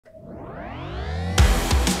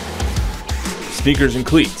Sneakers and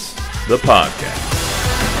Cleats, the podcast.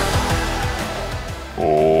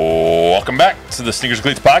 Welcome back to the Sneakers and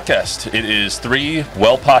Cleats podcast. It is three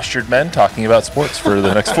well-postured men talking about sports for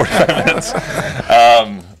the next 45 minutes.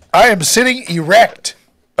 I am sitting erect.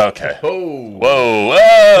 Okay. Oh. Whoa.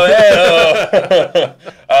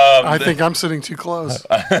 I think I'm sitting too close.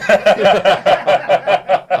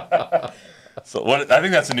 So I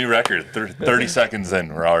think that's a new record. 30 seconds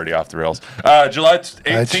in, we're already off the rails. July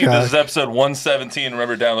 18th, this is episode 117.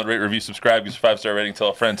 Remember, download, rate, review, subscribe, use a 5-star rating, tell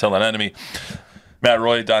a friend, tell an enemy. Matt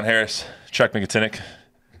Roy, Don Harris, Chuck McAtinnick.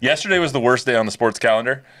 Yesterday was the worst day on the sports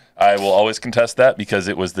calendar. I will always contest that because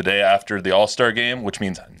it was the day after the All-Star game, which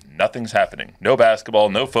means nothing's happening. No basketball,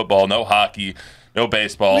 no football, no hockey, no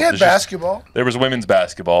baseball. We had basketball. There was women's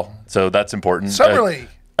basketball, so that's important. Summer League.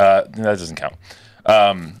 That doesn't count.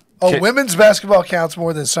 Women's basketball counts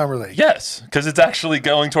more than Summer League. Yes, because it's actually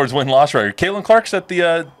going towards win-loss record. Caitlin Clark set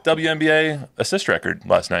the WNBA assist record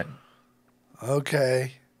last night.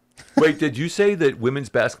 Okay. Wait, did you say that women's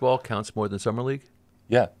basketball counts more than Summer League?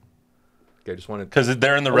 Yeah. Okay, I just wanted because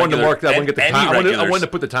they're in the I wanted regular. to mark that. I wanted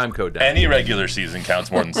to put the time code down. Any regular season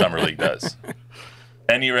counts more than Summer League does.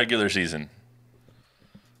 Any regular season.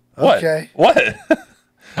 What? Okay. What?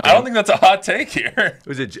 I don't think that's a hot take here.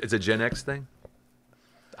 It's a Gen X thing?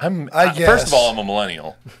 I guess. First of all, I'm a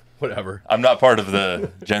millennial. Whatever. I'm not part of the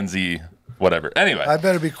Gen Z whatever. Anyway. I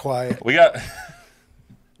better be quiet. We got...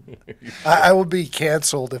 I will be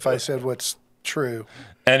canceled if I said what's true.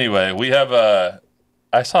 Anyway, we have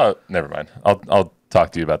I saw... Never mind. I'll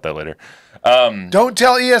talk to you about that later. Don't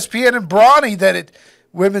tell ESPN and Bronny that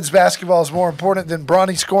women's basketball is more important than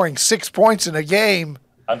Bronny scoring 6 points in a game.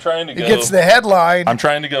 I'm trying to go... It gets the headline. I'm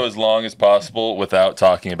trying to go as long as possible without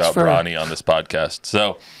talking about Bronny on this podcast.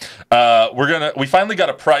 So we finally got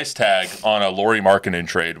a price tag on a Lauri Markkanen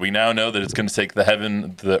trade. We now know that it's going to take the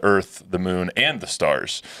heaven, the earth, the moon, and the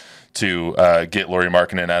stars to get Lauri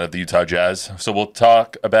Markkanen out of the Utah Jazz. So we'll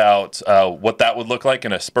talk about what that would look like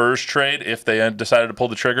in a Spurs trade if they decided to pull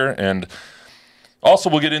the trigger. And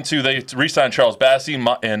also, we'll get into they re-signed Charles Bassey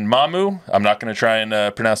and Mamu. I'm not going to try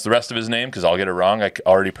and pronounce the rest of his name because I'll get it wrong. I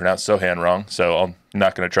already pronounced Sohan wrong, so I'm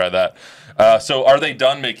not going to try that. So are they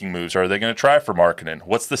done making moves? Or are they going to try for Markkanen?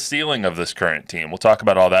 What's the ceiling of this current team? We'll talk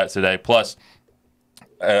about all that today. Plus,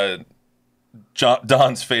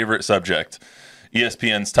 Don's favorite subject,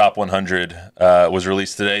 ESPN's Top 100 was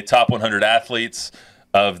released today. Top 100 athletes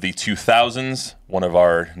of the 2000s. One of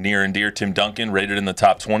our near and dear, Tim Duncan, rated in the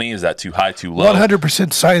top 20. Is that too high, too low?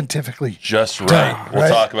 100% scientifically. Just right. We'll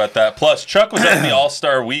talk about that. Plus, Chuck was at the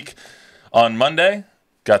All-Star week on Monday.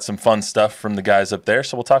 Got some fun stuff from the guys up there,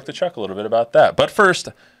 so we'll talk to Chuck a little bit about that. But first,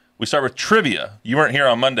 we start with trivia. You weren't here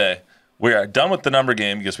on Monday. We are done with the number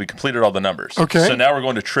game because we completed all the numbers. Okay. So now we're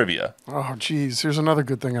going to trivia. Oh, geez. Here's another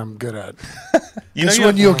good thing I'm good at. This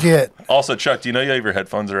one you'll get. Also, Chuck, do you know you have your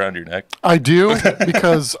headphones around your neck? I do,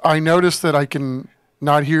 because I noticed that I can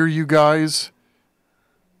not hear you guys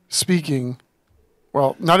speaking.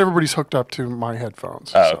 Well, not everybody's hooked up to my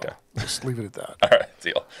headphones. Oh, okay. Just leave it at that. All right,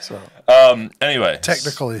 deal. So, anyway.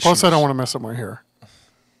 Technical issues. plus, I don't want to mess up my hair.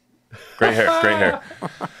 Great hair, great hair.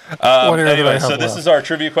 Anyway, so this is our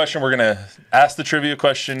trivia question. We're going to ask the trivia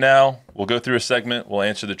question now. We'll go through a segment. We'll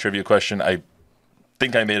answer the trivia question. I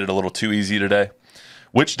think I made it a little too easy today.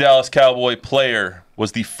 Which Dallas Cowboy player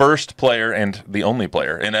was the first player and the only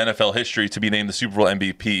player in NFL history to be named the Super Bowl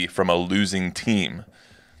MVP from a losing team?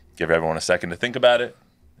 Give everyone a second to think about it.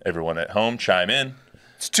 Everyone at home, chime in.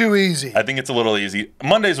 It's too easy. I think it's a little easy.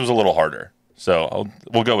 Mondays was a little harder, so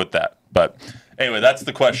we'll go with that. But anyway, that's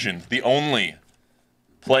the question. The only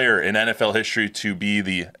player in NFL history to be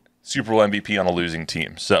the Super Bowl MVP on a losing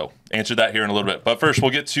team. So answer that here in a little bit. But first,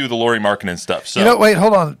 we'll get to the Lauri Markkanen stuff. So, wait,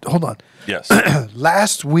 hold on. Yes.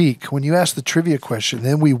 Last week, when you asked the trivia question,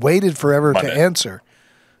 then we waited forever to answer.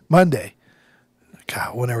 Monday.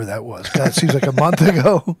 God, whenever that was. God, it seems like a month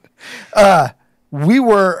ago. I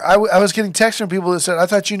was getting texts from people that said, I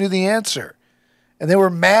thought you knew the answer. And they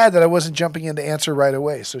were mad that I wasn't jumping in to answer right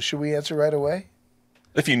away. So should we answer right away?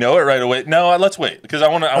 If you know it right away. No, let's wait. Because I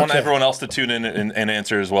want everyone else to tune in and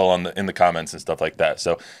answer as well in the comments and stuff like that.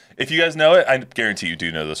 So if you guys know it, I guarantee you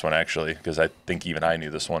do know this one, actually. Because I think even I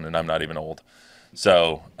knew this one, and I'm not even old.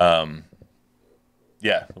 So,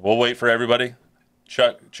 yeah, we'll wait for everybody.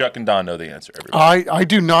 Chuck and Don know the answer. Everybody. I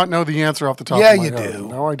do not know the answer off the top of my head. Yeah, you do.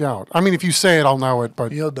 No, I don't. I mean, if you say it, I'll know it.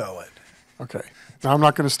 But you'll know it. Okay. Now, I'm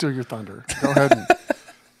not going to steal your thunder. Go ahead.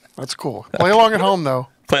 That's cool. Play along at home, though.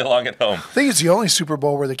 Play along at home. I think it's the only Super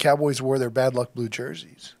Bowl where the Cowboys wore their bad luck blue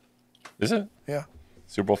jerseys. Is it? Yeah.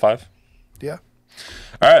 Super Bowl 5? Yeah.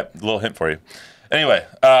 All right. A little hint for you. Anyway,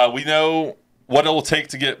 we know what it will take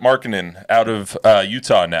to get Markkanen out of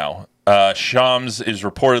Utah now. Shams is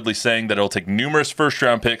reportedly saying that it'll take numerous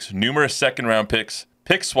first-round picks, numerous second-round picks,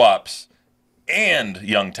 pick swaps, and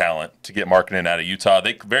young talent to get Markkanen out of Utah.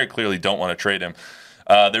 They very clearly don't want to trade him.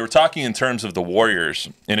 They were talking in terms of the Warriors,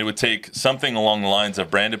 and it would take something along the lines of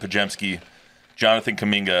Brandon Pajemski, Jonathan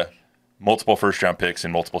Kuminga, multiple first-round picks,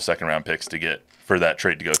 and multiple second-round picks to get for that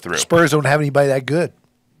trade to go through. Spurs don't have anybody that good.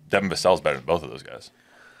 Devin Vassell's better than both of those guys.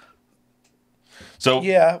 So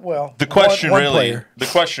yeah, well, the question one really, player. the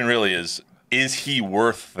question really is he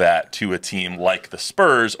worth that to a team like the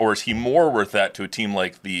Spurs, or is he more worth that to a team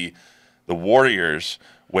like the Warriors,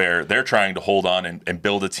 where they're trying to hold on and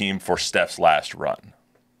build a team for Steph's last run?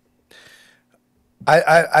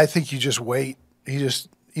 I think you just wait. You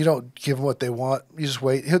don't give them what they want. You just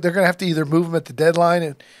wait. They're going to have to either move him at the deadline,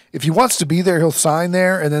 and if he wants to be there, he'll sign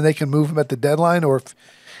there, and then they can move him at the deadline. Or if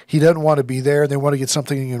he doesn't want to be there and they want to get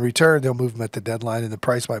something in return, they'll move him at the deadline, and the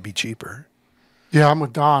price might be cheaper. Yeah, I'm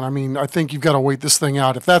with Don. I mean, I think you've got to wait this thing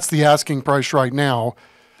out. If that's the asking price right now,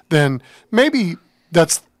 then maybe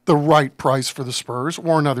that's the right price for the Spurs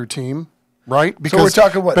or another team, right? Because so we're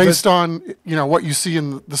talking what based on what you see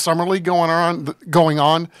in the summer league going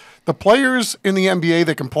on, the players in the NBA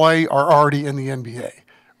that can play are already in the NBA,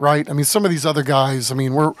 right? I mean, some of these other guys. I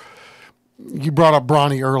mean, you brought up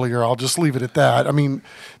Bronny earlier. I'll just leave it at that. I mean,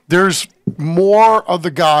 there's more of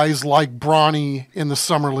the guys like Bronny in the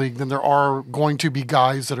summer league than there are going to be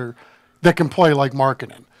guys that can play like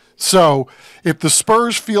Markkanen. So if the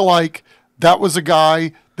Spurs feel like that was a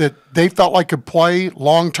guy that they felt like could play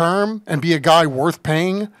long term and be a guy worth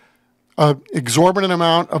paying an exorbitant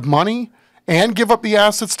amount of money and give up the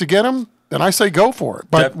assets to get him, then I say go for it.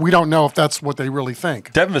 But we don't know if that's what they really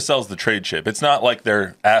think. Devin Vassell's the trade chip. It's not like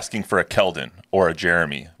they're asking for a Keldon or a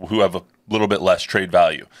Jeremy who have a little bit less trade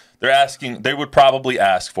value. They would probably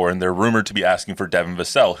ask for, and they're rumored to be asking for Devin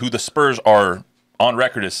Vassell, who the Spurs are on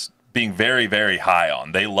record as being very, very high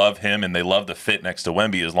on. They love him, and they love the fit next to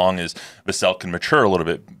Wemby as long as Vassell can mature a little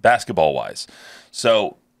bit basketball-wise.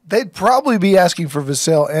 So they'd probably be asking for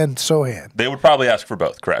Vassell and Sohan. They would probably ask for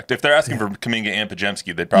both, correct? If they're asking for Kuminga and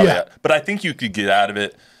Pajemski, they'd probably but I think you could get out of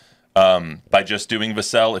it by just doing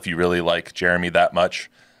Vassell if you really like Jeremy that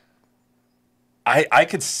much. I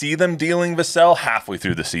could see them dealing Vassell halfway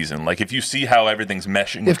through the season. Like if you see how everything's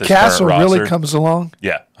meshing with this Castle current roster, really comes along.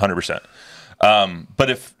 Yeah, 100%.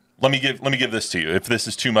 But let me give this to you. If this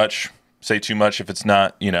is too much, say too much. If it's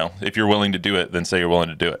not, if you're willing to do it, then say you're willing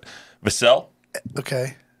to do it. Vassell,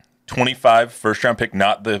 okay, 25 first round pick,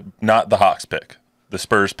 not the Hawks pick, the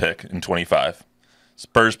Spurs pick in 25,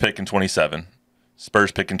 Spurs pick in 27,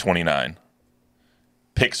 Spurs pick in 29,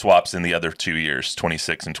 pick swaps in the other 2 years,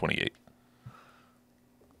 26 and 28.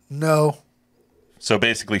 No. So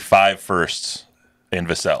basically 5 firsts in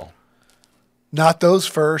Vassell. Not those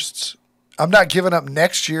firsts. I'm not giving up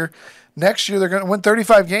next year. Next year they're going to win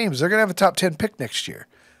 35 games. They're going to have a top 10 pick next year.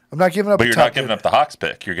 I'm not giving up. But you're not giving up the Hawks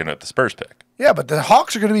pick. You're giving up the Spurs pick. Yeah, but the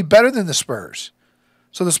Hawks are going to be better than the Spurs.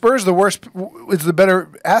 So the Spurs is the better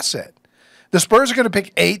asset. The Spurs are going to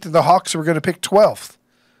pick 8th, and the Hawks are going to pick 12th.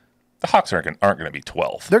 The Hawks aren't going to be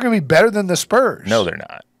 12th. They're going to be better than the Spurs. No, they're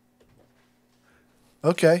not.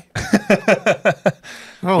 Okay.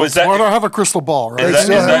 Well, I don't have a crystal ball, right?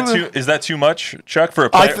 Is that too much, Chuck, for a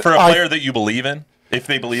player that you believe in? If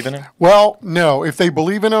they believe in him? Well, no. If they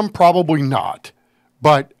believe in him, probably not.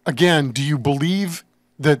 But again, do you believe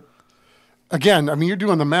that? Again, I mean, you're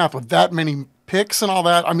doing the math with that many picks and all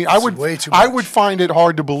that. I mean, I would find it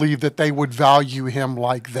hard to believe that they would value him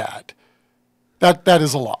like that. That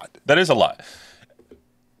is a lot. That is a lot.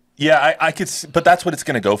 Yeah, I could, but that's what it's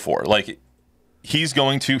going to go for. Like. He's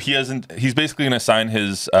basically going to sign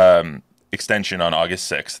his extension on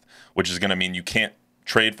August 6th, which is going to mean you can't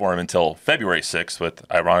trade for him until February 6th, with,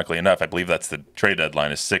 ironically enough, I believe that's the trade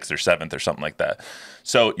deadline is 6th or 7th or something like that.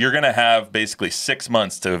 So you're going to have basically 6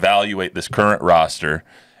 months to evaluate this current roster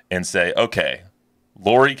and say, okay,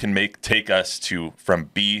 Lauri can take us from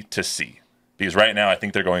B to C. Because right now I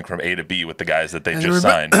think they're going from A to B with the guys that they just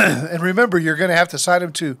signed. And remember, you're going to have to sign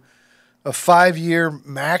him to a 5-year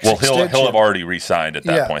max extension. Well, he'll have already re-signed at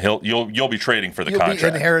that point. You'll be trading for the contract.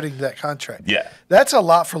 You'll be inheriting that contract. Yeah. That's a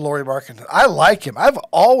lot for Lauri Markkanen. I like him. I've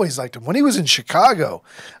always liked him. When he was in Chicago,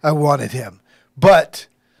 I wanted him. But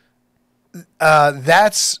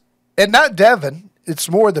that's – and not Devin. It's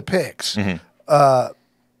more the picks. Mm-hmm.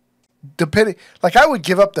 Depending – like I would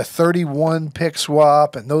give up the 31 pick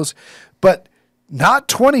swap and those – but not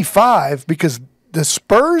 25 because the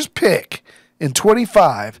Spurs pick in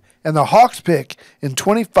 25 – and the Hawks pick in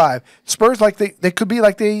 25. Spurs, like they could be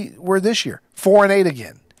like they were this year, 4-8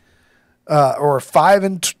 again. or 5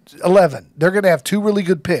 and 11. They're going to have 2 really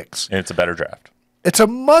good picks. And it's a better draft. It's a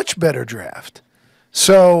much better draft.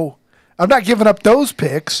 So I'm not giving up those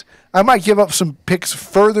picks. I might give up some picks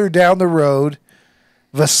further down the road,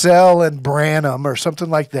 Vassell and Branham or something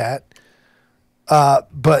like that.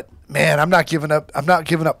 But man, I'm not giving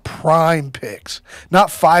up prime picks. Not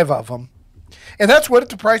 5 of them. And that's what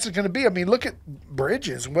the price is going to be. I mean, look at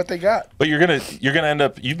Bridges and what they got. But you're gonna end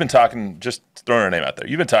up. You've been talking, just throwing a name out there.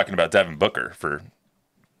 You've been talking about Devin Booker for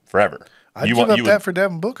forever. I'd give up that for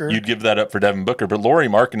Devin Booker. You'd give that up for Devin Booker, but Lauri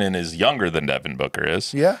Markkanen is younger than Devin Booker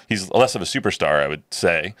is. Yeah, he's less of a superstar, I would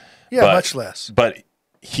say. Yeah, much less. But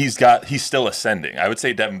he's still ascending. I would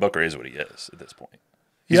say Devin Booker is what he is at this point.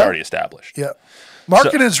 He's already established. Yeah,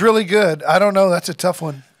 Markkanen's really good. I don't know. That's a tough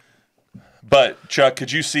one. But Chuck,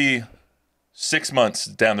 could you see 6 months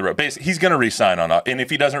down the road? Basically, he's going to re-sign and if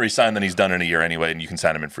he doesn't re-sign, then he's done in a year anyway, and you can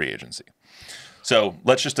sign him in free agency. So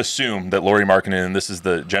let's just assume that Lauri Markkanen, and this is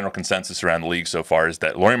the general consensus around the league so far, is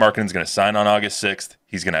that Lauri Markkanen is going to sign on August 6th.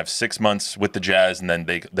 He's going to have 6 months with the Jazz, and then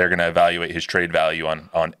they're going to evaluate his trade value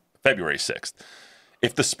on February 6th.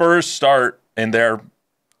 If the Spurs start and they're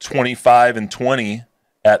 25 and 20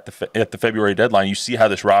 at the February deadline, you see how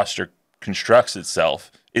this roster constructs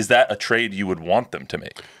itself. Is that a trade you would want them to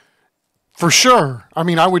make? For sure. I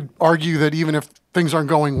mean, I would argue that even if things aren't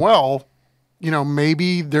going well,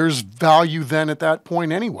 maybe there's value then at that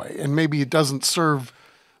point anyway. And maybe it doesn't serve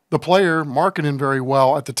the player, Markkanen, very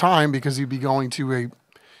well at the time because he'd be going to a,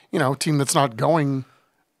 team that's not going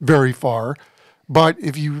very far. But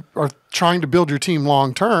if you are trying to build your team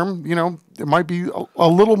long term, it might be a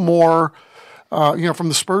little more, from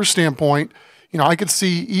the Spurs standpoint, I could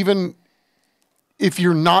see even if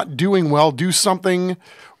you're not doing well, do something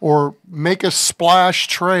or make a splash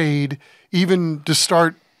trade even to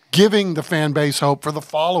start giving the fan base hope for the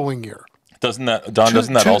following year. Doesn't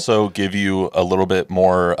that also give you a little bit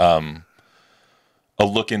more a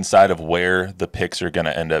look inside of where the picks are going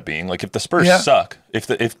to end up being? Like if the Spurs suck, if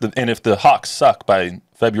the Hawks suck by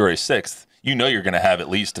February 6th, you're going to have at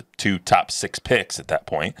least 2 top 6 picks at that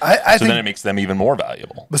point. I think then it makes them even more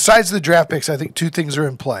valuable. Besides the draft picks, I think 2 things are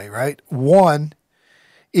in play, right? One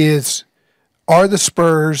is, are the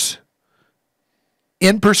Spurs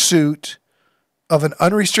in pursuit of an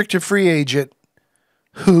unrestricted free agent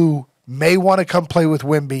who may want to come play with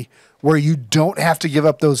Wemby, where you don't have to give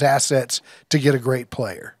up those assets to get a great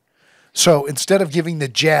player? So instead of giving the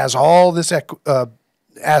Jazz all this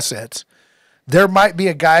assets, there might be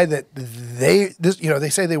a guy that they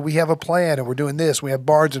say that we have a plan and we're doing this. We have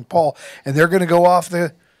Barnes and Paul, and they're going to go off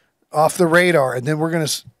the radar, and then we're going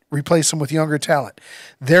to replace them with younger talent.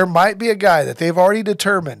 There might be a guy that they've already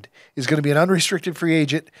determined is going to be an unrestricted free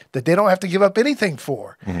agent that they don't have to give up anything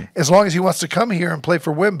for, as long as he wants to come here and play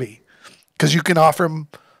for Wemby, because you can offer him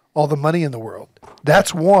all the money in the world.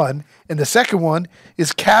 That's one. And the second one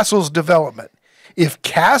is Castle's development. If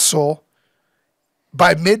Castle,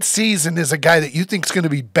 by midseason, is a guy that you think is going to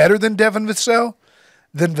be better than Devin Vassell,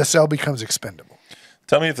 then Vassell becomes expendable.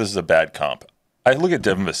 Tell me if this is a bad comp. I look at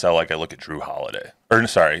Devin Vassell like I look at Drew Holiday.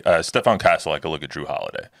 Stephon Castle like I look at Drew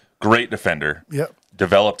Holiday. Great defender. Yep.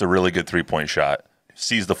 Developed a really good three-point shot.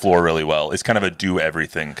 Sees the floor really well. Is kind of a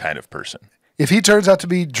do-everything kind of person. If he turns out to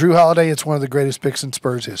be Drew Holiday, it's one of the greatest picks in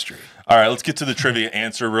Spurs history. All right, let's get to the trivia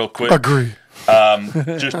answer real quick. Agree.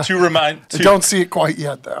 Just to remind, I don't see it quite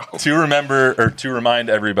yet, though. To remind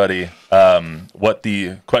everybody what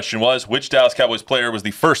the question was: which Dallas Cowboys player was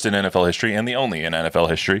the first in NFL history and the only in NFL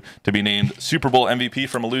history to be named Super Bowl MVP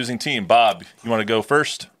from a losing team? Bob, you want to go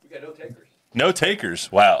first? We got no takers. No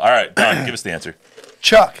takers. Wow. All right, Don, give us the answer.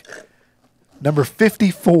 Chuck, number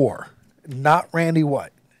 54, not Randy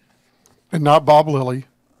White. And not Bob Lilly.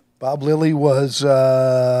 Bob Lilly was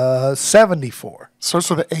 74. Starts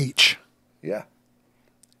with an H. Yeah.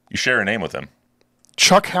 You share a name with him.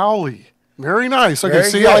 Chuck Howley. Very nice. Okay, Very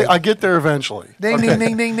see, good. I get there eventually. Ding, Okay. ding,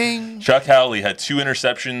 ding, ding, ding. Chuck Howley had 2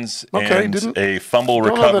 interceptions and a fumble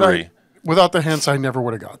Don't know that recovery. Without the hints, I never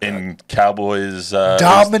would have got that. In Cowboys.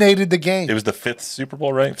 Dominated the game. It was the 5th Super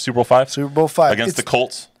Bowl, right? Super Bowl 5? Super Bowl 5. Against the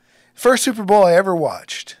Colts? First Super Bowl I ever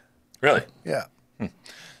watched. Really? Yeah.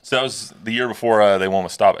 So that was the year before they won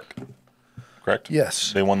with Staubach, correct?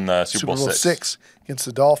 Yes. They won Super Bowl 6 against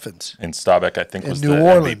the Dolphins. And Staubach, I think, In was New the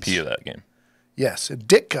Orleans. MVP of that game. Yes. And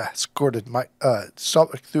Ditka scored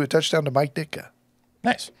threw a touchdown to Mike Ditka.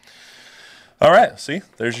 Nice. All right. See,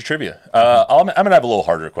 there's your trivia. I'm going to have a little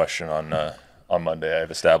harder question on Monday.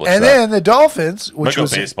 I've established And that. then the Dolphins, which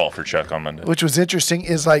was baseball for Chuck on Monday. Which was interesting,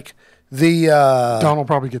 is like the Don will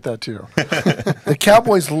probably get that too. the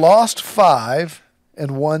Cowboys lost 5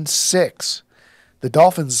 and won 6. The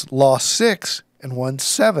Dolphins lost 6 and won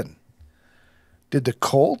 7. Did the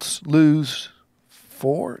Colts lose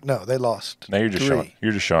 4? No, they lost. Now you're just 3.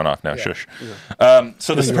 You're just showing off now. Yeah. Shush.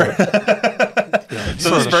 So the Spurs. So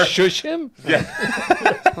the Spurs. Shush him.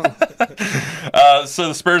 So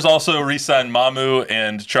the Spurs also re-signed Mamu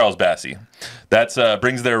and Charles Bassey. That's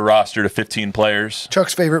brings their roster to 15 players.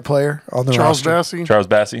 Chuck's favorite player on the Charles roster. Bassey. Charles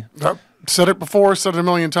Bassey. Yep. Said it before, said it a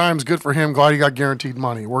million times. Good for him. Glad he got guaranteed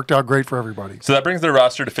money. Worked out great for everybody. So that brings their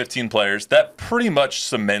roster to 15 players. That pretty much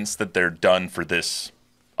cements that they're done for this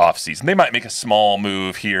offseason. They might make a small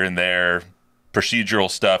move here and there,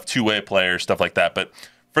 procedural stuff, two-way players, stuff like that. But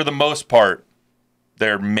for the most part,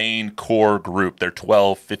 their main core group, their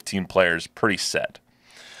 12, 15 players, pretty set.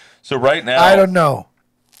 So right now, I don't know.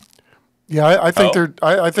 Yeah, I think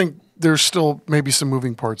I think there's still maybe some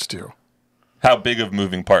moving parts too. how big of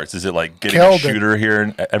moving parts? Is it like getting Keldon. a shooter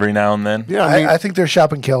here every now and then? Yeah, I think they're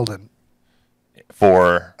shopping Keldon.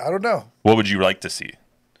 For I don't know. what would you like to see?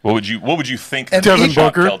 What would you think? And they would Devin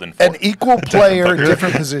shop Booker. Keldon for? An equal player,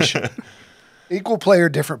 different position. Equal player,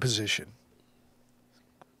 different position.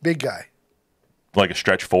 Big guy. Like a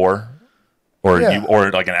stretch four, or Yeah. or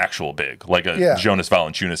like an actual big, like a Yeah. Jonas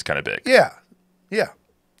Valanciunas kind of big. Yeah. Yeah.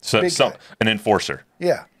 So big guy. an enforcer.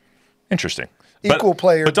 Yeah. Interesting. Equal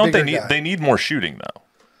player, But don't they bigger need guy. they need more shooting though?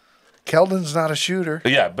 Keldon's not a shooter.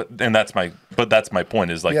 Yeah, but that's my point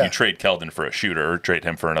is like Yeah. you trade Keldon for a shooter or trade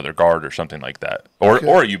him for another guard or something like that.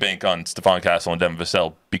 Or you bank on Stephon Castle and Devin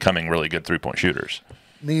Vassell becoming really good 3-point shooters.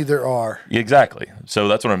 Neither are. Exactly. So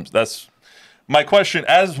that's my question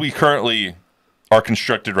as we currently are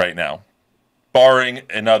constructed right now. Barring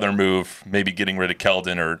another move, maybe getting rid of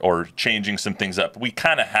Keldon or changing some things up, we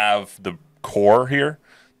kind of have the core here.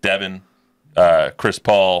 Devin, Chris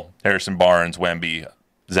Paul, Harrison Barnes, Wemby,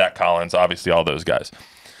 Zach Collins, obviously all those guys.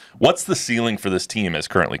 What's the ceiling for this team as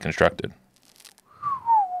currently constructed?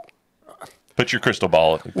 Put your crystal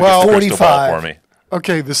ball, Well, crystal ball 45. for me.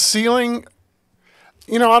 Okay, the ceiling.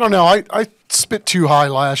 I don't know. I spit too high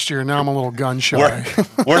last year. Now I'm a little gun shy.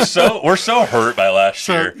 We're so hurt by last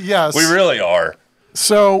So, year. yes. We really are.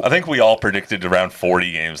 So I think we all predicted around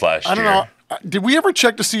 40 games last year. I don't know. Did we ever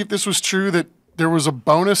check to see if this was true that there was a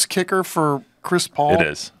bonus kicker for Chris Paul? It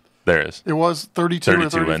is. There is. It was 32 or 32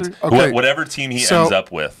 33? wins. Okay. Whatever team he So- ends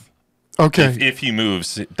up with, Okay. if he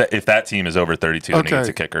moves, if that team is over 32, then he Okay. gets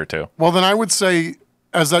a kicker too. Well, then I would say,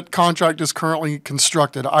 as that contract is currently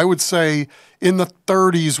constructed, I would say in the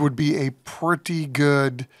 30s would be a pretty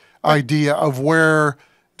good idea of where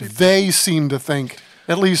they seem to think,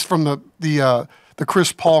 at least from the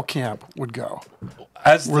Chris Paul camp, would go.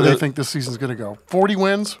 Where they think this season's going to go. 40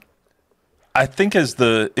 wins? I think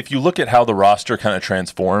if you look at how the roster kind of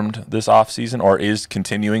transformed this offseason or is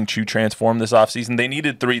continuing to transform this offseason, they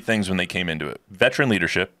needed three things when they came into it. Veteran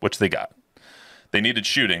leadership, which they got. They needed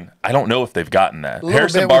shooting. I don't know if they've gotten that. little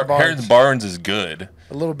bit with Barnes. Harrison Barnes is good,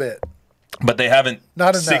 A little bit. but they haven't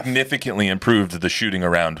Not enough. significantly improved the shooting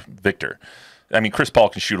around Victor. I mean, Chris Paul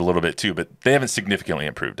can shoot a little bit too, but they haven't significantly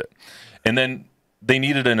improved it. And then they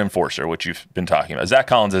needed an enforcer, which you've been talking about. Zach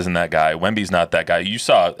Collins isn't that guy. Wemby's not that guy. You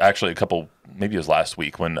saw actually maybe it was last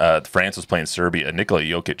week when France was playing Serbia. Nikola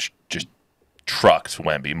Jokic just trucked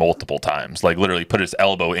Wemby multiple times, like literally put his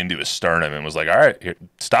elbow into his sternum and was like, all right, here,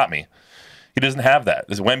 stop me. He doesn't have that.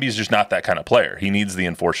 Wemby's just not that kind of player. He needs the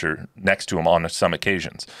enforcer next to him on some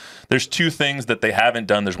occasions. There's two things that they haven't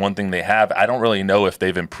done. There's one thing they have. I don't really know if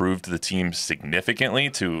they've improved the team significantly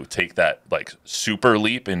to take that like super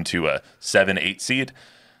leap into a 7-8 seed.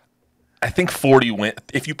 I think 40 win.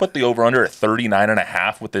 If you put the over under at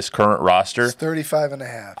 39.5 with this current roster, It's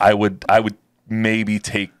 35.5. I would maybe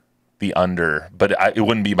take the under, but it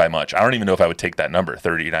wouldn't be by much. I don't even know if I would take that number,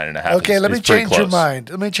 39.5. Okay, let me change your mind.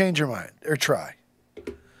 Let me change your mind, or try.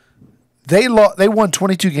 They won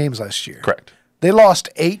 22 games last year. Correct. They lost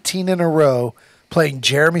 18 in a row playing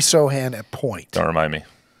Jeremy Sohan at point. Don't remind me.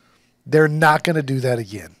 They're not going to do that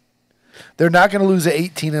again. They're not going to lose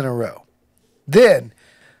 18 in a row. Then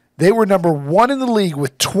they were number 1 in the league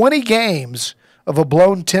with 20 games of a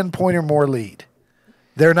blown 10-point or more lead.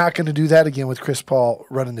 They're not going to do that again with Chris Paul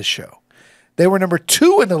running the show. They were number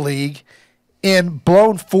 2 in the league in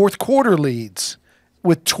blown fourth quarter leads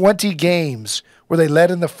with 20 games where they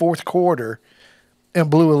led in the fourth quarter and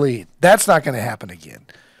blew a lead. That's not going to happen again.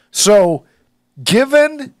 So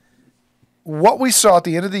given what we saw at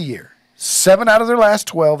the end of the year, 7 out of their last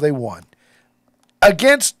 12 they won.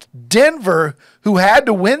 Against Denver, who had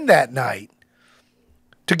to win that night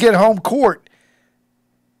to get home court.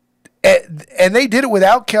 And they did it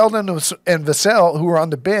without Keldon and Vassell, who were on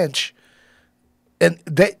the bench. And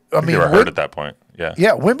they You were hurt at that point. Yeah.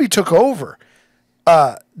 Yeah, Wemby took over.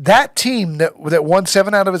 That team that won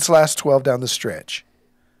 7 out of its last 12 down the stretch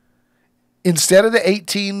instead of the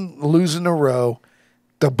 18 losing in a row,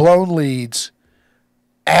 the blown leads,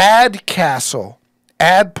 add Castle,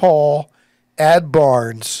 add Paul, add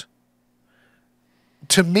Barnes.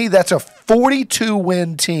 To me, that's a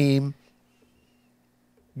 42-win team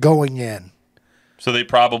going in. So they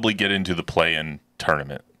probably get into the play-in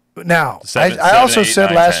tournament. Now, Seven, I also 8, said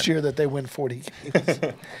 9, last 10. year that they win 40 games.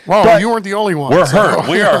 Well, But- you weren't the only one. We're hurt.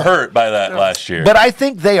 We are hurt by that last year. But I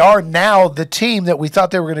think they are now the team that we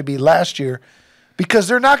thought they were going to be last year, because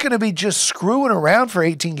they're not going to be just screwing around for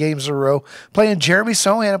 18 games in a row playing Jeremy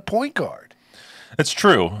Sohan at point guard. It's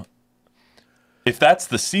true. If that's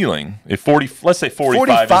the ceiling, if 40, let's say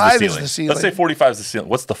 45 is the ceiling. Let's say 45 is the ceiling.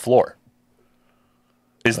 What's the floor?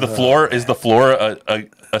 Is the floor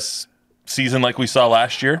a season like we saw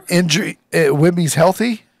last year? Injury, Wimby's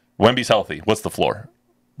healthy. Wemby's healthy. What's the floor?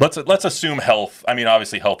 Let's assume health. I mean,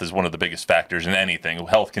 obviously, health is one of the biggest factors in anything.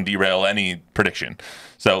 Health can derail any prediction.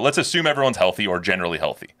 So let's assume everyone's healthy or generally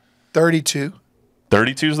healthy. 32.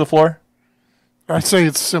 32 is the floor? I'd say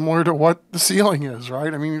it's similar to what the ceiling is,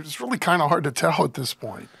 right? I mean, it's really kind of hard to tell at this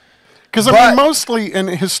point. Because, I mean, mostly and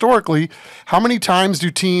historically, how many times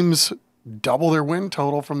do teams double their win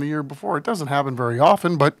total from the year before? It doesn't happen very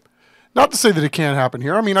often, but not to say that it can't happen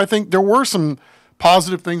here. I mean, I think there were some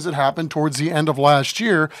positive things that happened towards the end of last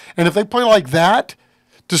year. And if they play like that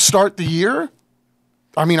to start the year,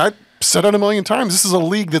 I mean, I said it a million times, this is a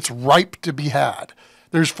league that's ripe to be had.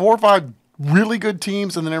 There's 4 or 5 really good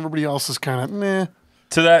teams, and then everybody else is kind of meh.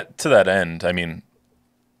 To that end, I mean,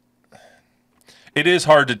 it is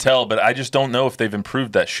hard to tell, but I just don't know if they've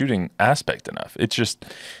improved that shooting aspect enough. It's just...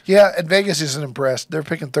 Yeah, and Vegas isn't impressed. They're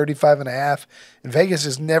picking 35.5, and Vegas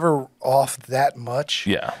is never off that much.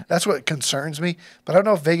 Yeah. That's what concerns me. But I don't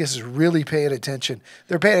know if Vegas is really paying attention.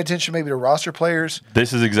 They're paying attention maybe to roster players.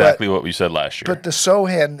 This is exactly what we said last year. But the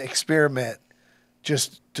Sohan experiment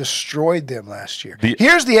just destroyed them last year.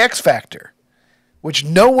 Here's the X factor, which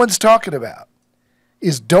no one's talking about,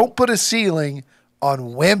 is don't put a ceiling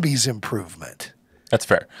on Wemby's improvement. That's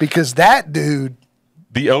fair. Because that dude...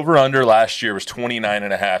 The over-under last year was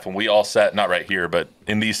 29.5, and we all sat, not right here, but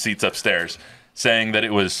in these seats upstairs, saying that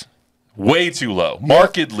it was way too low,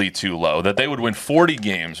 markedly too low, that they would win 40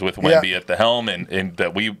 games with Wemby at the helm, and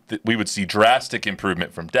that we would see drastic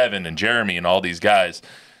improvement from Devin and Jeremy and all these guys.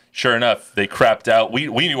 Sure enough, they crapped out. We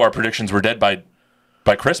knew our predictions were dead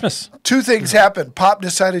by Christmas. 2 things happened. Pop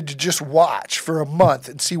decided to just watch for a month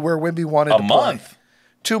and see where Wemby wanted to play. A month?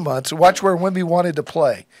 2 months. Watch where Wemby wanted to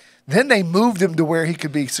play. Then they moved him to where he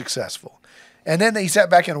could be successful. And then they sat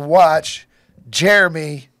back and watched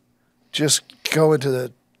Jeremy just go into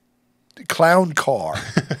the clown car.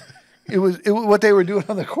 What they were doing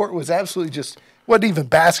on the court was absolutely wasn't even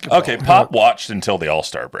basketball. Okay, Pop watched until the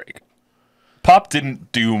All-Star break. Pop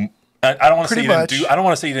didn't do... I don't want to say he didn't do. I don't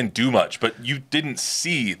want to say he didn't do much, but you didn't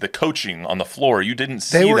see the coaching on the floor. You didn't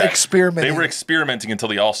see. They were that. experimenting. They were experimenting until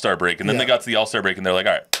the All-Star break, and then they got to the All-Star break, and they're like,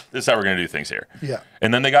 "All right, this is how we're going to do things here." Yeah.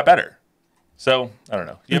 And then they got better. So I don't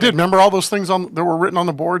know. You did remember all those things that were written on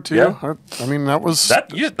the board too? Yeah. I mean, that was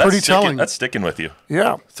that's pretty telling. That's sticking with you.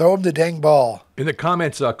 Yeah. Throw him the dang ball. In the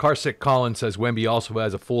comments, Carsick Collins says Wemby also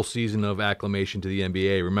has a full season of acclimation to the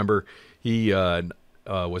NBA. Remember, he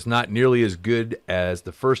was not nearly as good as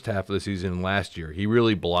the first half of the season last year. He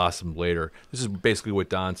really blossomed later. This is basically what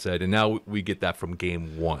Don said, and now we get that from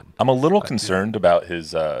game 1. I'm a little concerned about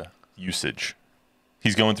his usage.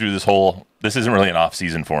 He's going through this isn't really an off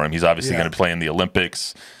season for him. He's obviously going to play in the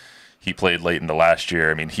Olympics. He played late into last year.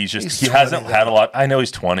 I mean, he hasn't had a lot. I know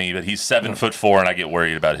he's 20, but he's 7'4", and I get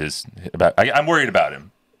worried about I'm worried about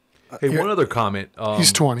him. Hey, one other comment.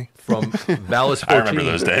 He's 20. From Valis 14. I remember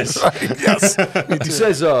those days. Yes. He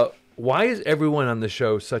says, why is everyone on the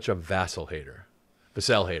show such a Vassell hater?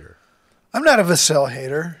 I'm not a Vassell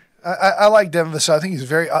hater. I like Devin Vassell. I think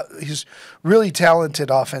he's really talented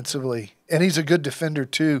offensively, and he's a good defender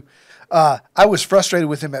too. I was frustrated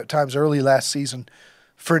with him at times early last season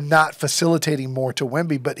for not facilitating more to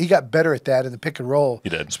Wemby, but he got better at that in the pick and roll. He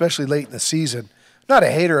did. Especially late in the season. Not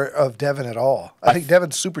a hater of Devin at all. I think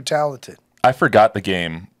Devin's super talented. I forgot the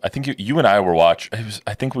game. I think you and I were I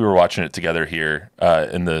think we were watching it together here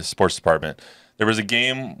in the sports department. There was a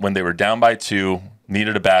game when they were down by 2,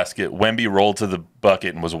 needed a basket. Wemby rolled to the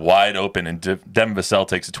bucket and was wide open, and Devin Vassell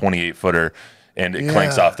takes a 28-footer and it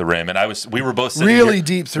clanks off the rim. And we were both sitting really here,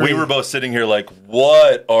 deep three. We were both sitting here like,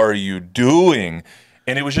 what are you doing?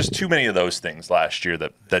 And it was just too many of those things last year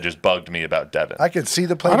that just bugged me about Devin. I could see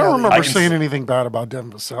the play. I don't now. remember saying anything bad about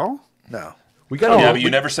Devin Vassell. No. But you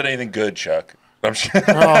never said anything good, Chuck. I'm sure.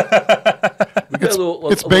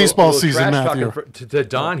 It's baseball season, trash Matthew. to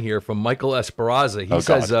Don here from Michael Esparza. He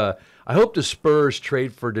says, I I hope the Spurs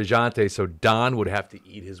trade for DeJounte so Don would have to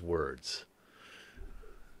eat his words.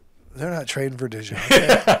 They're not trading for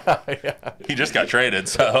DeJounte. He just got traded.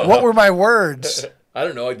 So What were my words? I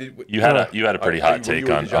don't know. you had a pretty hot take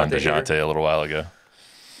on DeJounte a little while ago.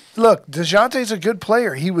 Look, DeJounte's a good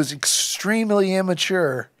player. He was extremely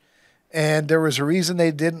immature, and there was a reason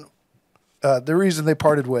they didn't. The reason they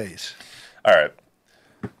parted ways. All right.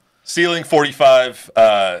 Ceiling 45,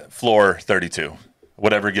 floor 32.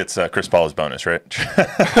 Whatever gets Chris Paul's bonus, right?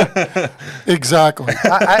 Exactly.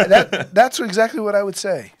 That's exactly what I would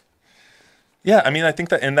say. Yeah, I mean, I think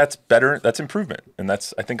that's better. That's improvement, and I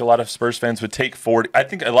think a lot of Spurs fans would take 40. I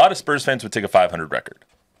think a lot of Spurs fans would take a 500 record.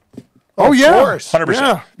 Oh, yeah.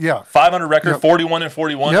 100%. Yeah. 500 record, Yep. 41 and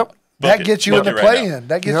 41. Yep. That gets you in the right play-in. now.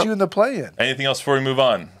 That gets you in the play-in. Anything else before we move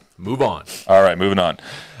on? Move on. All right, moving on.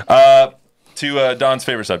 To Don's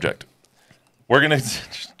favorite subject. We're going to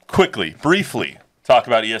quickly, briefly talk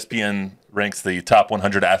about ESPN ranks the top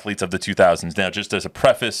 100 athletes of the 2000s. Now, just as a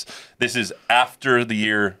preface, this is after the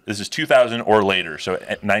year. This is 2000 or later. So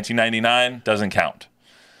 1999 doesn't count.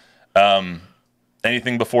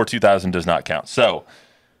 Anything before 2000 does not count. So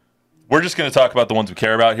we're just going to talk about the ones we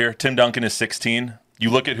care about here. Tim Duncan is 16. You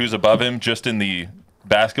look at who's above him just in the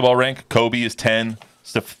basketball rank. Kobe is 10.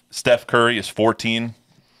 Steph Curry is 14.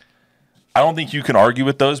 I don't think you can argue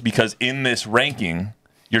with those because in this ranking,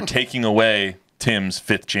 you're taking away Tim's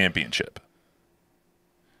 5th championship.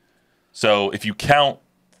 So if you count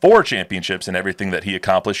 4 championships and everything that he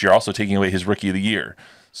accomplished, you're also taking away his Rookie of the Year.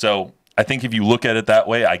 So I think if you look at it that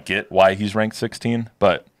way, I get why he's ranked 16.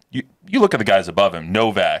 But you look at the guys above him,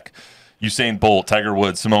 Novak, Usain Bolt, Tiger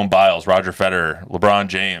Woods, Simone Biles, Roger Federer, LeBron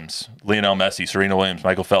James, Lionel Messi, Serena Williams,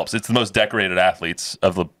 Michael Phelps. It's the most decorated athletes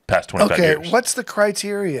of the past 25 years. Okay, what's the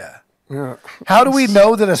criteria? Yeah. How do we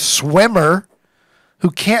know that a swimmer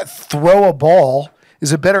who can't throw a ball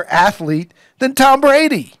is a better athlete than Tom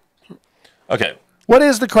Brady? Okay. What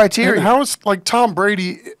is the criteria? And how is like Tom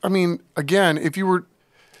Brady? I mean, again, if you were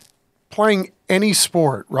playing any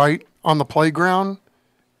sport, right, on the playground,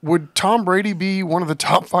 would Tom Brady be one of the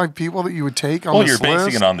top 5 people that you would take on this list? Well, you're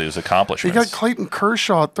basing it on those accomplishments. You got Clayton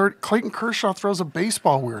Kershaw. Clayton Kershaw throws a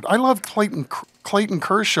baseball weird. I love Clayton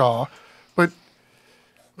Kershaw, but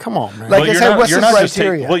come on, man. Like I said, what's the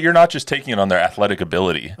criteria? You're not just taking it on their athletic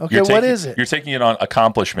ability. Okay, what is it? You're taking it on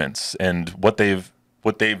accomplishments and what they've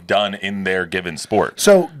done in their given sport.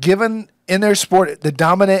 So, given in their sport, the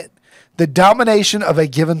domination of a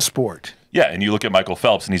given sport. Yeah, and you look at Michael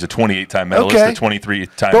Phelps, and he's a 28-time medalist, Okay. a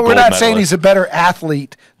 23-time But gold we're not medalist. saying he's a better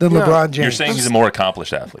athlete than LeBron James. You're saying he's a more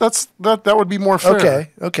accomplished athlete. That would be more fair.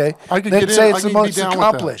 Okay. I could then get say in- it's I the could be most down with that.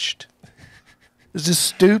 accomplished. It's just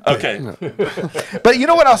stupid. Okay. But you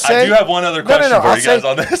know what I'll say? I do have one other question for you guys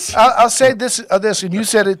on this. I'll say this, and you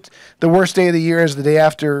said it. The worst day of the year is the day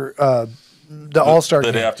after the All-Star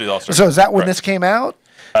game. The day after the All-Star So is that when Right. this came out?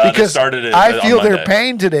 They Because started it I on feel their Monday.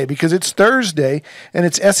 pain today because it's Thursday and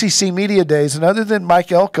it's SEC Media Days. And other than Mike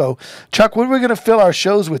Elko, Chuck, what are we going to fill our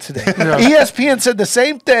shows with today? ESPN said the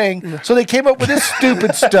same thing, so they came up with this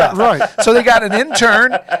stupid stuff. Right. So they got an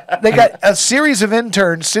intern. They got a series of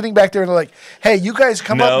interns sitting back there and they're like, hey, you guys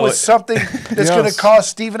come up with something that's going to cause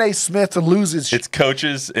Stephen A. Smith to lose his It's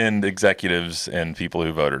coaches and executives and people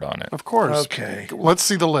who voted on it. Of course. Okay. Let's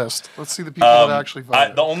see the list. Let's see the people that actually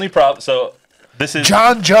voted. The only problem, so this is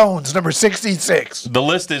John Jones, number 66. the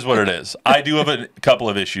list is what it is. I do have a couple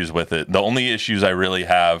of issues with it. The only issues I really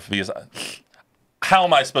have, because how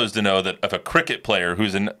am I supposed to know that if a cricket player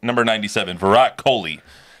who's in number 97, Virat Kohli,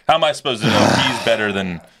 how am I supposed to know he's better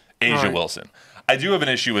than Asia Wilson? I do have an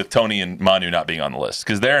issue with Tony and Manu not being on the list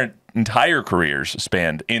because their entire careers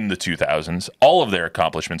spanned in the 2000s. All of their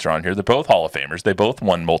accomplishments are on here. They're both Hall of Famers. They both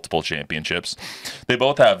won multiple championships. They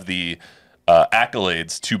both have the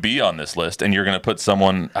accolades to be on this list, and you're going to put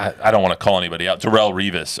someone, I don't want to call anybody out, Darrell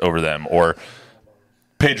Revis over them or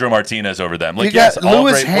Pedro Martinez over them. Like, You got all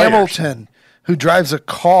Lewis great players. Hamilton, who drives a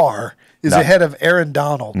car, is ahead of Aaron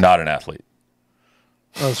Donald. Not an athlete.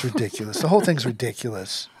 Oh, it's ridiculous. The whole thing's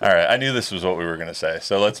ridiculous. All right, I knew this was what we were going to say,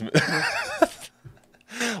 so let's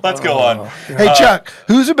go on. Hey, Chuck,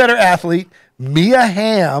 who's a better athlete, Mia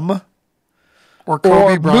Hamm or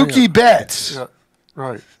Kobe or Bryant. Mookie Betts? Yeah,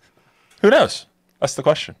 right. Who knows? That's the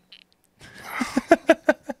question.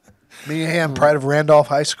 Mia Hamm, pride of Randolph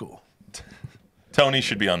High School. Tony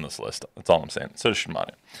should be on this list. That's all I'm saying. So should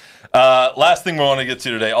Manu. Last thing we want to get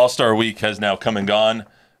to today, All-Star Week has now come and gone.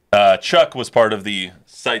 Chuck was part of the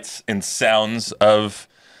sights and sounds of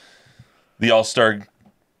the All-Star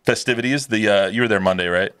festivities. You were there Monday,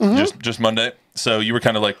 right? Mm-hmm. Just Monday. So you were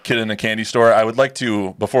kind of like kid in a candy store. I would like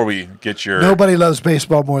to, before we get your... Nobody loves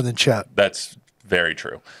baseball more than Chuck. That's very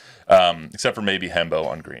true. except for maybe Hembo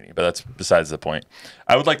on Greeny, but that's besides the point.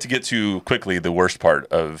 I would like to get to quickly the worst part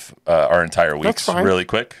of our entire weeks really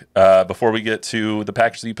quick before we get to the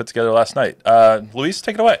package that you put together last night. Luis,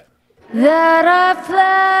 take it away. That our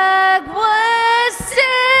flag was still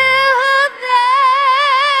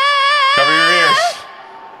there. Cover your ears.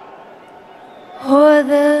 O'er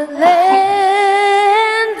the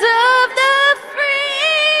land of the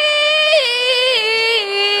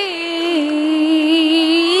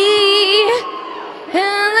free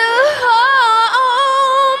and the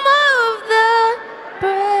home of the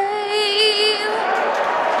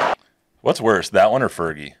brave. What's worse, that one or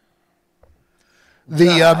Fergie?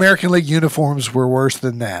 The American League uniforms were worse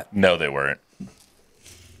than that. No, they weren't.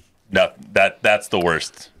 No, that's the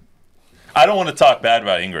worst. I don't want to talk bad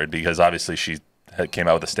about Ingrid because obviously she came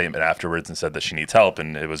out with a statement afterwards and said that she needs help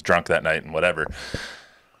and it was drunk that night and whatever.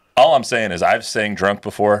 All I'm saying is I've sang drunk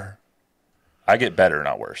before. I get better,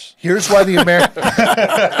 not worse. Here's why the American.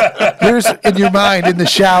 Here's in your mind in the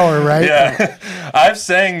shower, right? Yeah, I've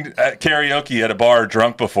sang at karaoke at a bar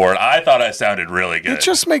drunk before, and I thought I sounded really good. It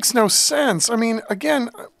just makes no sense. I mean,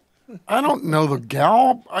 again, I don't know the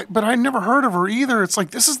gal, but I never heard of her either. It's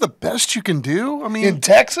like, this is the best you can do? I mean, In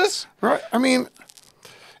Texas? right? I mean,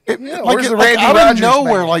 where's the like Randy out Rogers of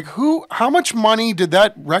nowhere, man? like how much money did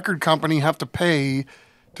that record company have to pay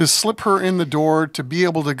to slip her in the door to be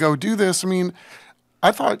able to go do this? I mean,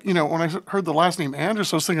 I thought, when I heard the last name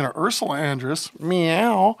Andress, I was thinking of Ursula Andress,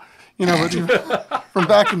 meow, but from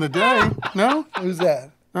back in the day. No? Who's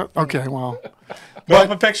that? Okay, well. Go up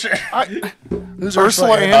a picture. Who's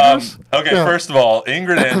Ursula Andress? Okay, Yeah. First of all,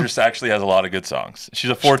 Ingrid Andress actually has a lot of good songs. She's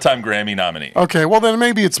a 4-time Grammy nominee. Okay, well then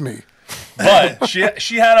maybe it's me. But she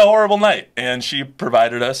had a horrible night, and she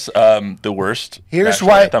provided us the worst Here's national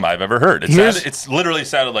why- anthem I've ever heard. It's literally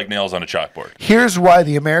sounded like nails on a chalkboard. Here's why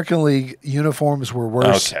the American League uniforms were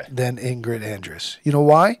worse Okay. than Ingrid Andress. You know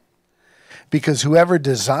why? Because whoever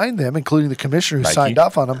designed them, including the commissioner who Nike? signed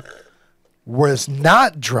off on them, was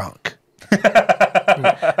not drunk.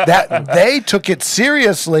 That they took it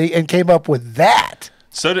seriously and came up with that.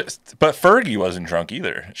 But Fergie wasn't drunk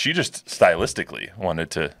either. She just stylistically wanted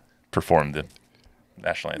to perform the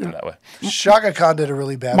national anthem that way. Shaka Khan did a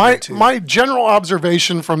really bad one too. My general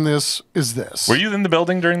observation from this is this. Were you in the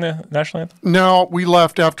building during the national anthem? No, we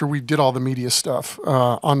left after we did all the media stuff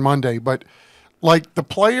on Monday. But like the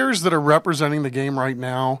players that are representing the game right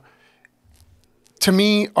now, to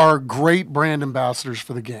me, are great brand ambassadors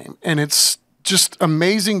for the game. And it's just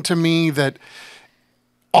amazing to me that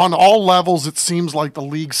on all levels, it seems like the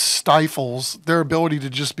league stifles their ability to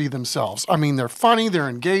just be themselves. I mean, they're funny, they're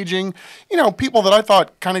engaging. People that I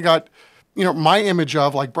thought kind of got, my image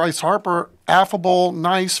of, like Bryce Harper, affable,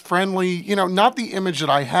 nice, friendly, not the image that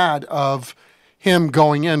I had of him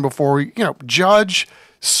going in before, Judge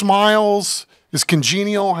smiles, is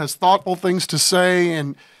congenial, has thoughtful things to say,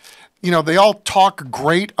 and, they all talk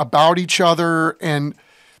great about each other. And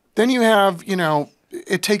then you have,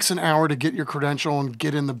 it takes an hour to get your credential and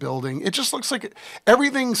get in the building. It just looks like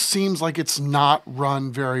everything seems like it's not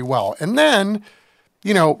run very well. And then,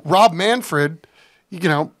 Rob Manfred,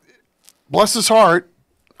 bless his heart,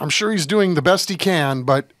 I'm sure he's doing the best he can,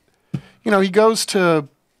 but, he goes to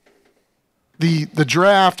the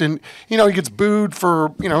draft and, he gets booed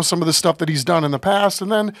for, some of the stuff that he's done in the past.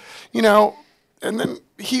 And then, and then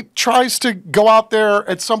he tries to go out there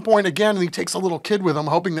at some point again, and he takes a little kid with him,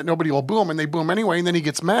 hoping that nobody will boo him, and they boo him anyway, and then he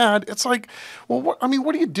gets mad. It's like, well, what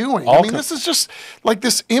are you doing? This is just like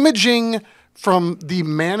this imaging from the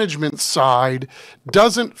management side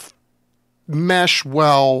doesn't mesh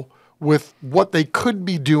well with what they could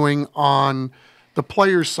be doing on the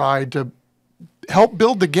players' side to help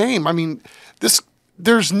build the game.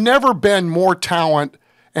 There's never been more talent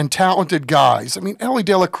and talented guys. Ellie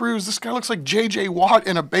De La Cruz, this guy looks like J.J. Watt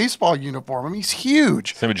in a baseball uniform. He's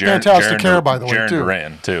huge. Same with Fantastic hair, by the way, Jaren too.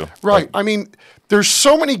 Duran, too. Right. There's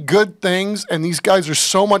so many good things, and these guys are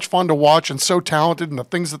so much fun to watch and so talented in the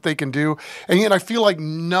things that they can do. And yet I feel like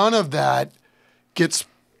none of that gets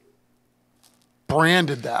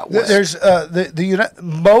branded that way. There's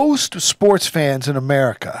most sports fans in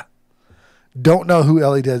America don't know who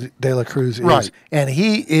Ellie De La Cruz is, Right. and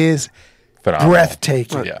he is Phenomenal.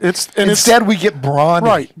 breathtaking. Right. Yeah. Instead, we get Bronny.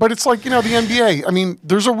 Right. But it's like, the NBA.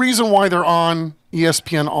 There's a reason why they're on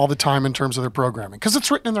ESPN all the time in terms of their programming, because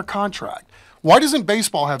it's written in their contract. Why doesn't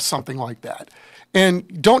baseball have something like that?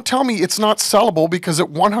 And don't tell me it's not sellable, because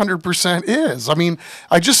it 100% is.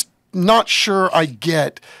 I just not sure I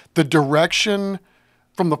get the direction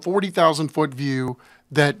from the 40,000-foot view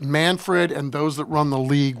that Manfred and those that run the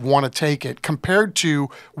league want to take it compared to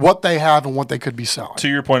what they have and what they could be selling. To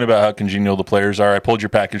your point about how congenial the players are, I pulled your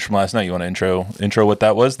package from last night. You want to intro what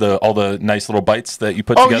that was? All the nice little bites that you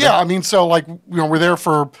put together? Oh, yeah. I mean, so like, we're there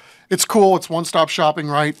for, it's cool. It's one-stop shopping,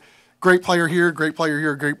 right? Great player here, great player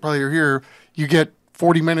here, great player here. You get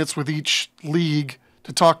 40 minutes with each league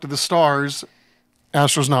to talk to the stars,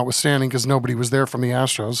 Astros notwithstanding, because nobody was there from the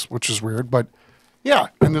Astros, which is weird. But yeah,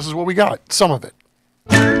 and this is what we got, some of it.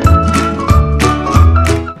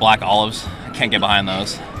 Black olives. I can't get behind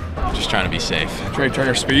those. Just trying to be safe. Trey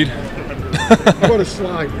Turner speed. How about a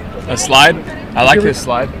slide? A slide? I like his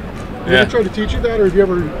slide. Have you ever tried to teach you that, or have you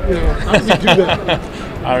ever, how does he do that?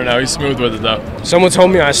 I don't know. He's smooth with it though. Someone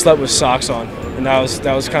told me I slept with socks on, and that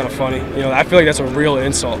was kind of funny. I feel like that's a real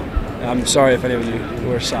insult. I'm sorry if any of you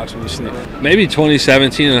wear socks when you sleep. Maybe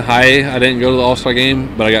 2017 in high, I didn't go to the All-Star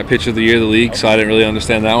game, but I got Pitcher of the Year of the league, so I didn't really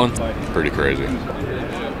understand that one. Pretty crazy.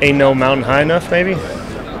 Ain't no mountain high enough, maybe?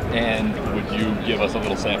 And would you give us a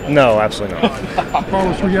little sample? No, absolutely not.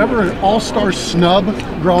 Carlos, were you ever an all-star snub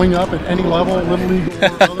growing up at any level, Little League or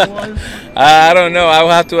otherwise? I don't know. I will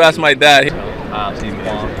have to ask my dad.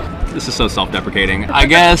 This is so self-deprecating. I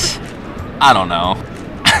guess, I don't know.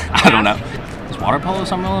 I don't know. Is water polo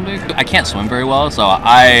something really big? I can't swim very well, so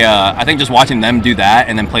I think just watching them do that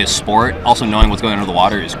and then play a sport, also knowing what's going under the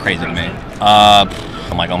water, is crazy to me.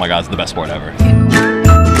 I'm like, oh my God, it's the best sport ever.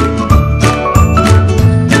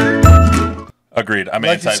 Agreed. I'm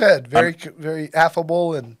like you said, very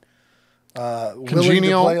affable and congenial. Willing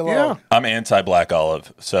to play along. I'm anti-black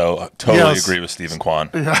olive, so totally agree with Stephen Kwan.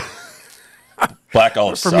 Yeah. Black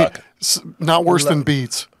olives suck. Me, not worse than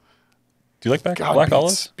beets. Do you like black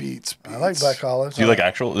olives? Beets. I like black olives. Do you like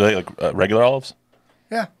regular olives?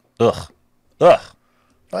 Yeah. Ugh. I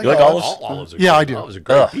You like olives? All olives are Yeah, good. I do. Olives are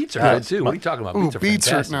great. Beets are good too. What are you talking about? Ooh, Beets are beets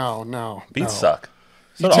fantastic. no. Beets suck.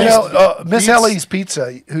 Miss Ellie's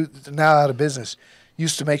Pizza, who's now out of business,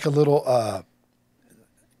 used to make a little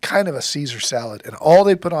kind of a Caesar salad, and all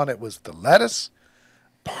they put on it was the lettuce,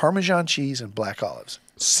 Parmesan cheese, and black olives.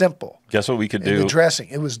 Simple. Guess what we could And do? the dressing.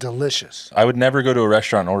 It was delicious. I would never go to a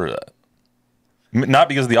restaurant and order that. Not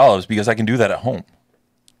because of the olives, because I can do that at home.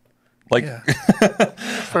 Like, Yeah.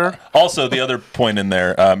 Fair. Also, the other point in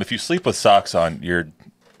there, if you sleep with socks on,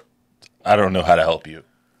 I don't know how to help you.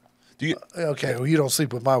 Okay, well, you don't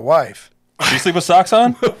sleep with my wife. Do you sleep with socks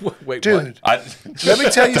on? Wait, Dude, Let let me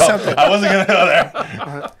tell you something. I wasn't going to go there.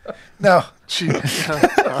 No.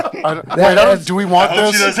 Do we want I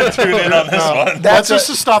hope this? she doesn't tune in on this one. Let's just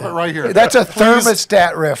stop it right here. That's a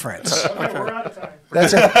thermostat reference.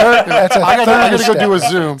 That's a thermostat. I gotta go do a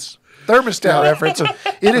Zoom. Thermostat reference.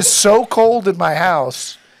 It is so cold in my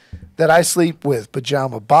house that I sleep with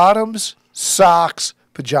pajama bottoms, socks,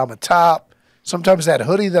 pajama top, sometimes that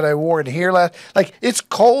hoodie that I wore in here last. Like, it's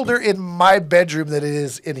colder in my bedroom than it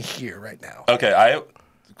is in here right now. Okay,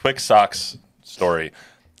 quick socks story.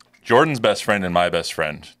 Jordan's best friend and my best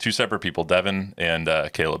friend, two separate people, Devin and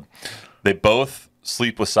Caleb. They both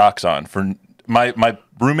sleep with socks on. For my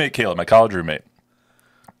roommate, Caleb, my college roommate,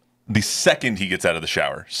 the second he gets out of the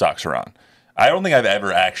shower, socks are on. I don't think I've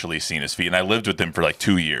ever actually seen his feet, and I lived with him for like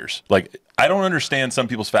 2 years. Like, I don't understand some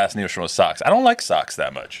people's fascination with socks. I don't like socks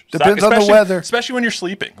that much. Depends on the weather. Especially when you're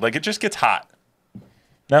sleeping. Like, it just gets hot.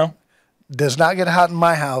 No? Does not get hot in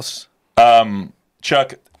my house.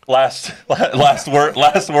 Chuck, last word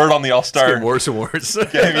on the All-Star. It's getting worse and worse. game.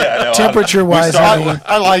 Yeah, no, Temperature-wise,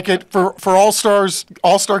 I like it for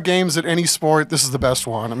all-star games at any sport. This is the best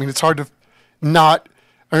one. I mean, it's hard to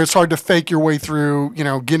fake your way through,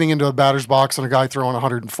 getting into a batter's box and a guy throwing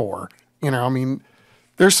 104. I mean,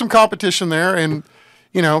 there's some competition there, and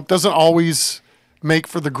doesn't always make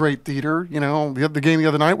for the great theater. The game the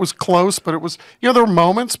other night was close, but it was there were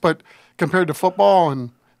moments, but compared to football,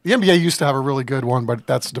 and the NBA used to have a really good one, but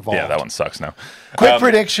that's devolved. Yeah, that one sucks now. Quick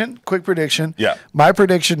prediction. Yeah. My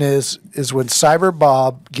prediction is when Cyber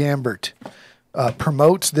Bob Gambert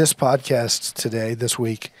promotes this podcast this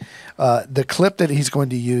week, the clip that he's going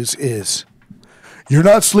to use is, "You're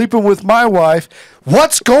not sleeping with my wife.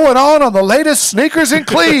 What's going on the latest Sneakers and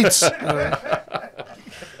Cleats?"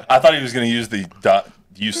 I thought he was going to use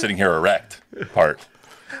you sitting here erect part.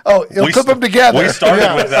 Oh, he'll clip them together. We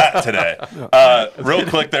started with that today. Real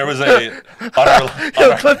quick, there was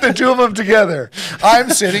He'll clip the two of them together. I'm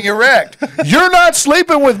sitting erect. You're not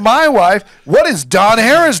sleeping with my wife. What is Don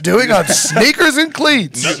Harris doing on Sneakers and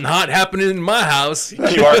Cleats? Nothing hot happening in my house.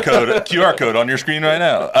 QR code on your screen right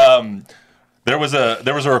now. There was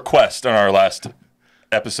a request on our last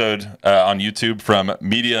episode on YouTube from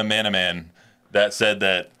Media Man that said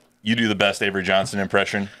that you do the best Avery Johnson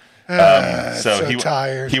impression. So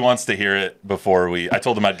tired. he wants to hear it before I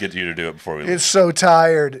told him I'd get you to do it before we leave. It's so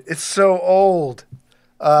tired. It's so old.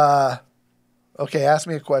 Okay, ask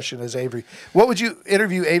me a question as Avery. What would you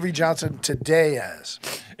interview Avery Johnson today as?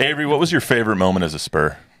 Avery, what was your favorite moment as a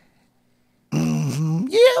Spur?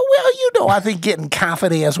 Yeah, well, I think getting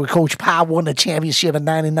confidence with Coach Pye won the championship in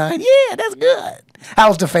 '99. Yeah, that's good.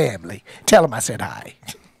 How's the family? Tell him I said hi.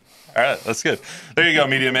 All right, that's good. There you go,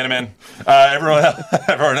 Media Man.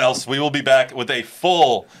 Everyone else, we will be back with a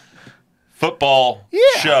full football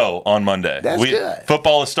show on Monday. That's good.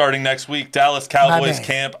 Football is starting next week. Dallas Cowboys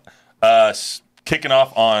camp kicking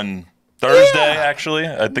off on Thursday, actually.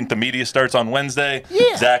 I think the media starts on Wednesday.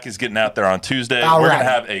 Yeah. Zach is getting out there on Tuesday. All We're right. going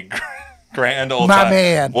to have a grand old time.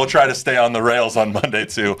 Man. We'll try to stay on the rails on Monday,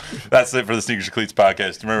 too. That's it for the Sneakers and Cleats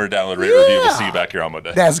podcast. Remember to download, rate, review. We'll see you back here on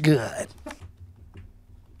Monday. That's good.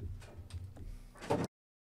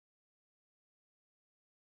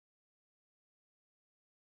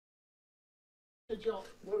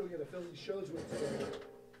 What are we going to film these shows with?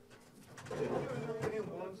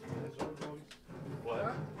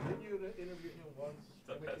 What? Didn't you interview him once?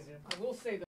 I will say